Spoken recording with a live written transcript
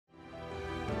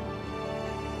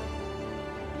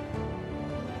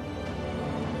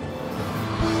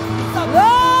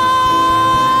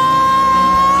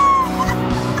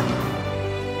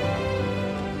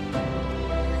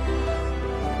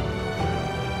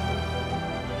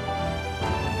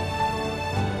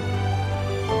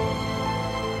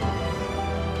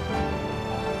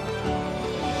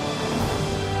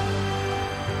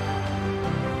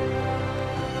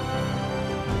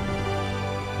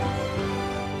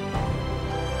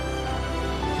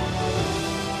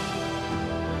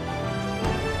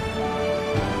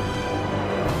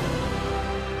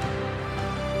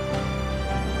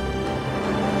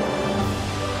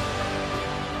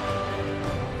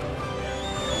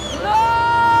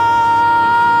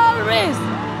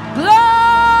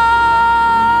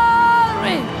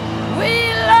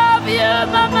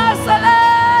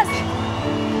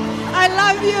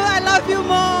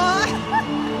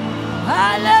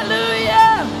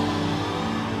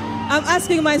I'm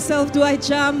asking myself, do I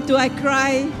jump? Do I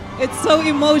cry? It's so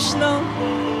emotional.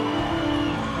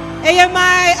 AMI,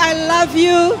 I love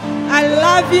you. I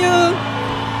love you.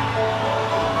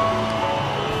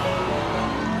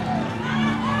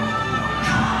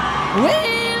 We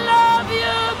love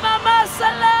you, Mama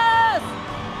Celeste.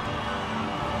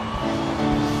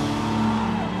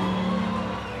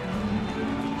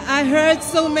 I heard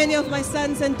so many of my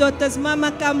sons and daughters,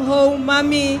 Mama, come home,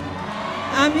 Mommy.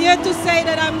 I'm here to say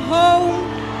that I'm home.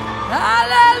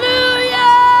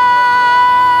 Hallelujah!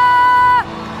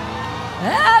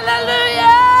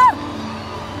 Hallelujah!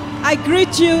 I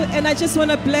greet you and I just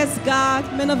want to bless God.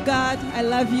 Men of God, I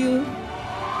love you.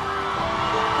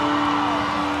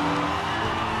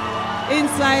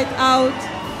 Inside out,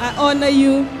 I honor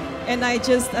you and I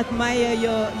just admire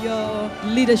your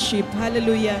leadership.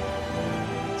 Hallelujah.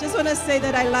 Just want to say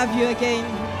that I love you again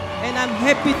and I'm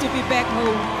happy to be back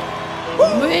home.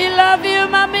 We love you,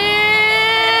 Mommy.